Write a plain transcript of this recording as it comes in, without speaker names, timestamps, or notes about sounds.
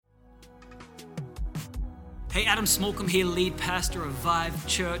Hey, Adam Smallcombe here, lead pastor of Vive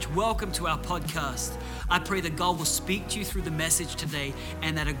Church. Welcome to our podcast. I pray that God will speak to you through the message today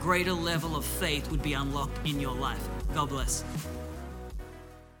and that a greater level of faith would be unlocked in your life. God bless.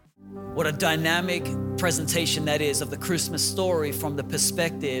 What a dynamic presentation that is of the Christmas story from the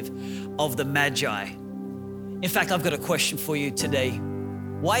perspective of the Magi. In fact, I've got a question for you today.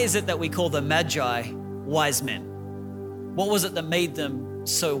 Why is it that we call the Magi wise men? What was it that made them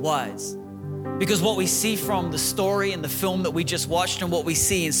so wise? Because what we see from the story and the film that we just watched and what we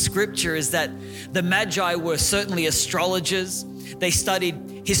see in scripture is that the Magi were certainly astrologers. They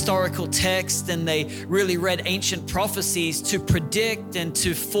studied historical text and they really read ancient prophecies to predict and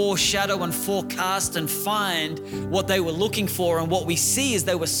to foreshadow and forecast and find what they were looking for. And what we see is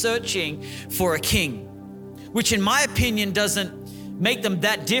they were searching for a king, which in my opinion doesn't make them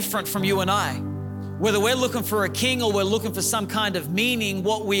that different from you and I. Whether we're looking for a king or we're looking for some kind of meaning,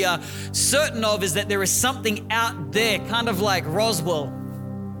 what we are certain of is that there is something out there, kind of like Roswell.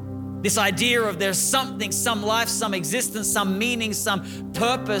 This idea of there's something, some life, some existence, some meaning, some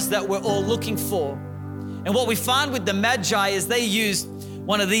purpose that we're all looking for. And what we find with the Magi is they used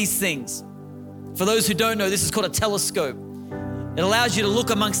one of these things. For those who don't know, this is called a telescope. It allows you to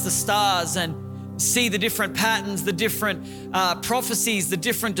look amongst the stars and see the different patterns, the different prophecies, the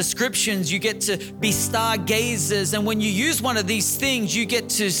different descriptions. You get to be stargazers. And when you use one of these things, you get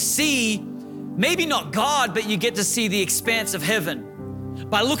to see, maybe not God, but you get to see the expanse of heaven.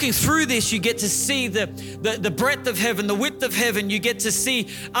 By looking through this, you get to see the breadth of heaven, the width of heaven. You get to see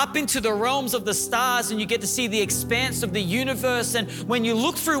up into the realms of the stars and you get to see the expanse of the universe. And when you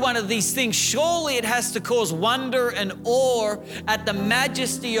look through one of these things, surely it has to cause wonder and awe at the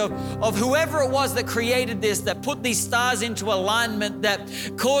majesty of whoever it was that created this, that put these stars into alignment, that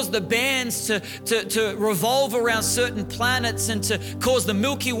caused the bands to revolve around certain planets and to cause the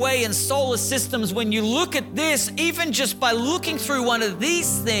Milky Way and solar systems. When you look at this, even just by looking through one of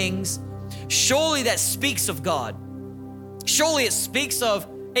these things, surely that speaks of God. Surely it speaks of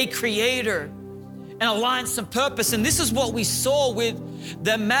a creator and aligns some purpose. And this is what we saw with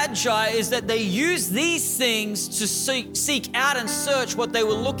the Magi, is that they used these things to seek out and search what they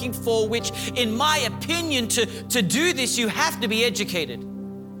were looking for, which in my opinion, to do this, you have to be educated.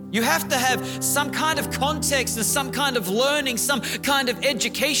 You have to have some kind of context and some kind of learning, some kind of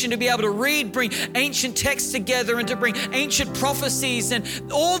education to be able to read, bring ancient texts together and to bring ancient prophecies and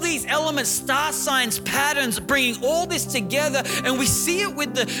all these elements, star signs, patterns, bringing all this together. And we see it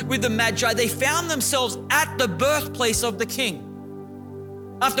with the Magi. They found themselves at the birthplace of the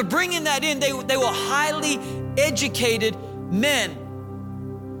king. After bringing that in, they were highly educated men.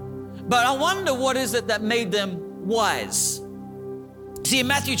 But I wonder, what is it that made them wise? See, in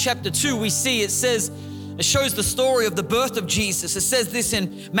Matthew chapter 2, we see it shows the story of the birth of Jesus. It says this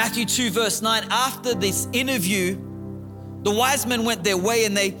in Matthew 2, verse 9, after this interview, the wise men went their way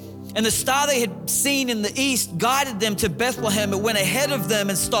and the star they had seen in the east guided them to Bethlehem. It went ahead of them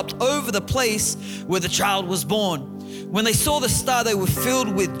and stopped over the place where the child was born. When they saw the star, they were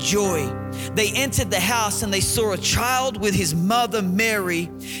filled with joy. They entered the house and they saw a child with his mother Mary,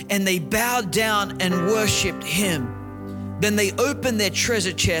 and they bowed down and worshiped him. Then they opened their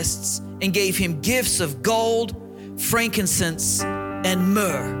treasure chests and gave him gifts of gold, frankincense, and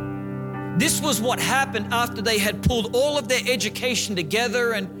myrrh. This was what happened after they had pulled all of their education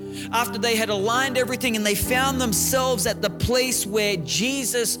together and after they had aligned everything, and they found themselves at the place where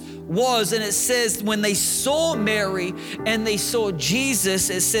Jesus was. And it says when they saw Mary and they saw Jesus,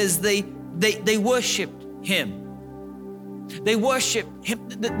 it says they worshiped him. They worshiped him.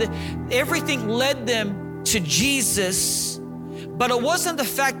 Everything led them to Jesus, but it wasn't the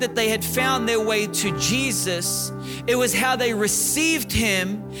fact that they had found their way to Jesus. It was how they received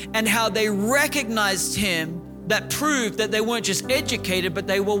him and how they recognized him that proved that they weren't just educated, but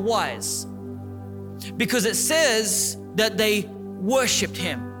they were wise. Because it says that they worshiped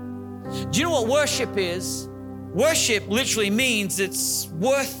him. Do you know what worship is? Worship literally means it's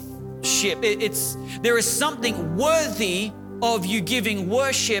worship. There is something worthy of you giving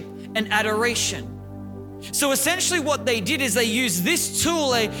worship and adoration. So essentially what they did is they used this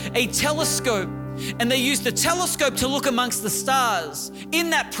tool, a telescope, and they used the telescope to look amongst the stars. In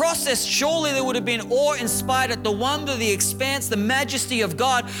that process, surely they would have been awe-inspired at the wonder, the expanse, the majesty of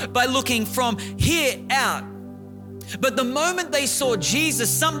God by looking from here out. But the moment they saw Jesus,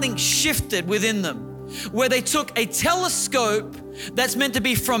 something shifted within them, where they took a telescope that's meant to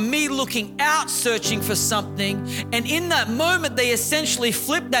be from me looking out, searching for something. And in that moment, they essentially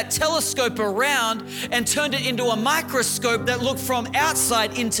flipped that telescope around and turned it into a microscope that looked from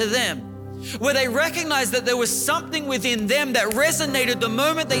outside into them. where they recognized that there was something within them that resonated the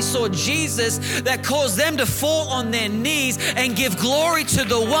moment they saw Jesus that caused them to fall on their knees and give glory to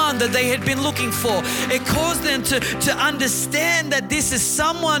the one that they had been looking for. It caused them to understand that this is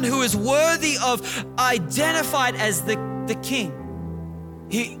someone who is worthy of identified as the King.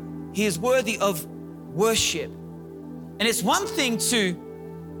 He is worthy of worship. And it's one thing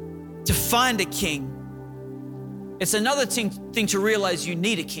to find a king. It's another thing to realize you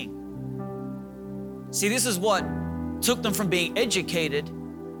need a king. See, this is what took them from being educated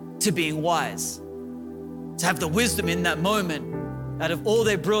to being wise. To have the wisdom in that moment, out of all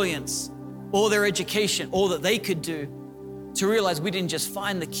their brilliance, all their education, all that they could do, to realize we didn't just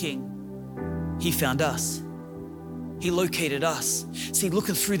find the king, he found us. He located us. See,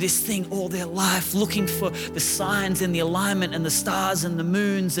 looking through this thing all their life, looking for the signs and the alignment and the stars and the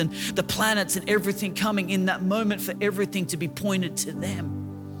moons and the planets and everything coming in that moment for everything to be pointed to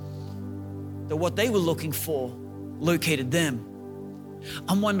them. That what they were looking for located them.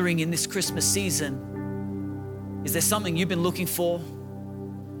 I'm wondering in this Christmas season, is there something you've been looking for?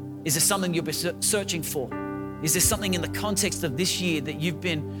 Is there something you've been searching for? Is there something in the context of this year that you've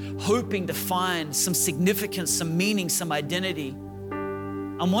been hoping to find some significance, some meaning, some identity?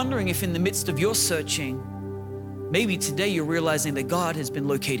 I'm wondering if in the midst of your searching, maybe today you're realizing that God has been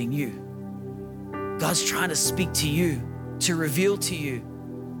locating you. God's trying to speak to you, to reveal to you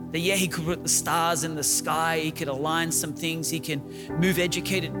that he could put the stars in the sky, he could align some things, he can move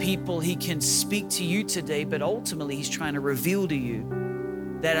educated people, he can speak to you today, but ultimately he's trying to reveal to you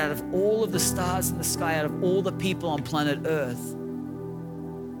that out of all of the stars in the sky, out of all the people on planet Earth,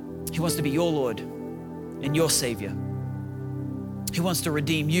 he wants to be your Lord and your Savior. He wants to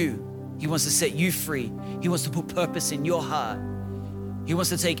redeem you. He wants to set you free. He wants to put purpose in your heart. He wants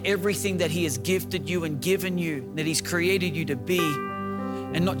to take everything that he has gifted you and given you, that he's created you to be,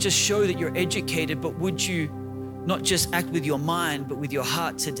 and not just show that you're educated, but would you not just act with your mind, but with your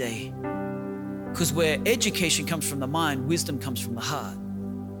heart today? Because where education comes from the mind, wisdom comes from the heart.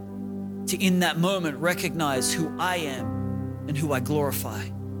 To in that moment recognize who I am and who I glorify.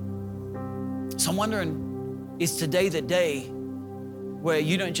 So I'm wondering, is today the day where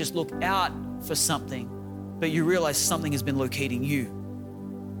you don't just look out for something, but you realize something has been locating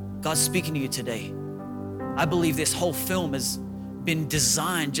you? God's speaking to you today. I believe this whole film has been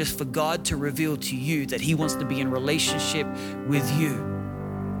designed just for God to reveal to you that he wants to be in relationship with you.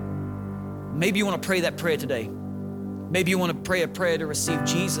 Maybe you want to pray that prayer today. Maybe you want to pray a prayer to receive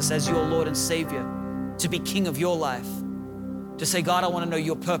Jesus as your Lord and Savior, to be King of your life, to say, God, I want to know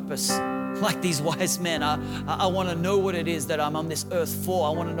your purpose. Like these wise men, I want to know what it is that I'm on this earth for.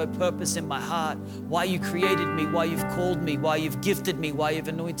 I want to know purpose in my heart, why you created me, why you've called me, why you've gifted me, why you've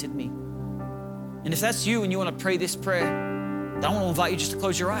anointed me. And if that's you and you want to pray this prayer, then I want to invite you just to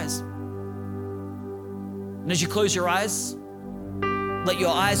close your eyes. And as you close your eyes, let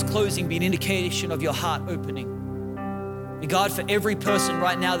your eyes closing be an indication of your heart opening. And God, for every person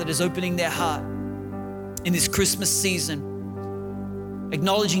right now that is opening their heart in this Christmas season,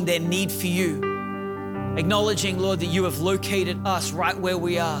 acknowledging their need for you, acknowledging, Lord, that you have located us right where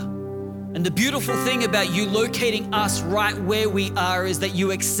we are. And the beautiful thing about you locating us right where we are is that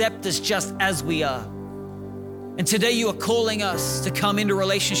you accept us just as we are. And today you are calling us to come into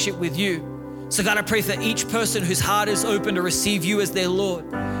relationship with you. So God, I pray for each person whose heart is open to receive you as their Lord.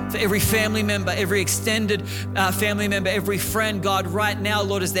 For every family member, every extended family member, every friend, God, right now,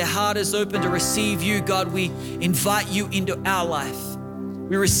 Lord, as their heart is open to receive you, God, we invite you into our life.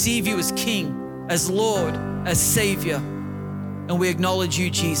 We receive you as King, as Lord, as Savior, and we acknowledge you,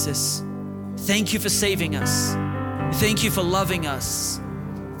 Jesus. Thank you for saving us. Thank you for loving us.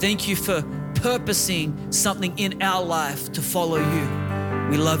 Thank you for purposing something in our life to follow you.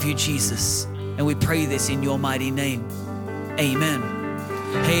 We love you, Jesus, and we pray this in your mighty name. Amen.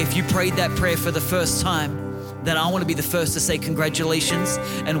 Hey, if you prayed that prayer for the first time, then I want to be the first to say congratulations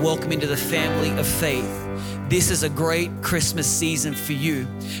and welcome into the family of faith. This is a great Christmas season for you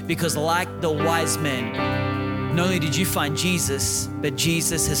because like the wise men, not only did you find Jesus, but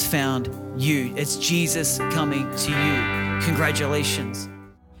Jesus has found you. It's Jesus coming to you. Congratulations.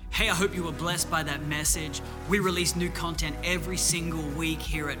 Hey, I hope you were blessed by that message. We release new content every single week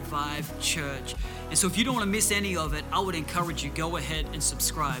here at Vive Church. And so if you don't want to miss any of it, I would encourage you, go ahead and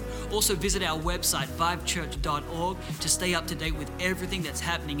subscribe. Also visit our website, vivechurch.org, to stay up to date with everything that's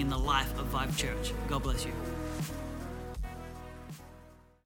happening in the life of Vive Church. God bless you.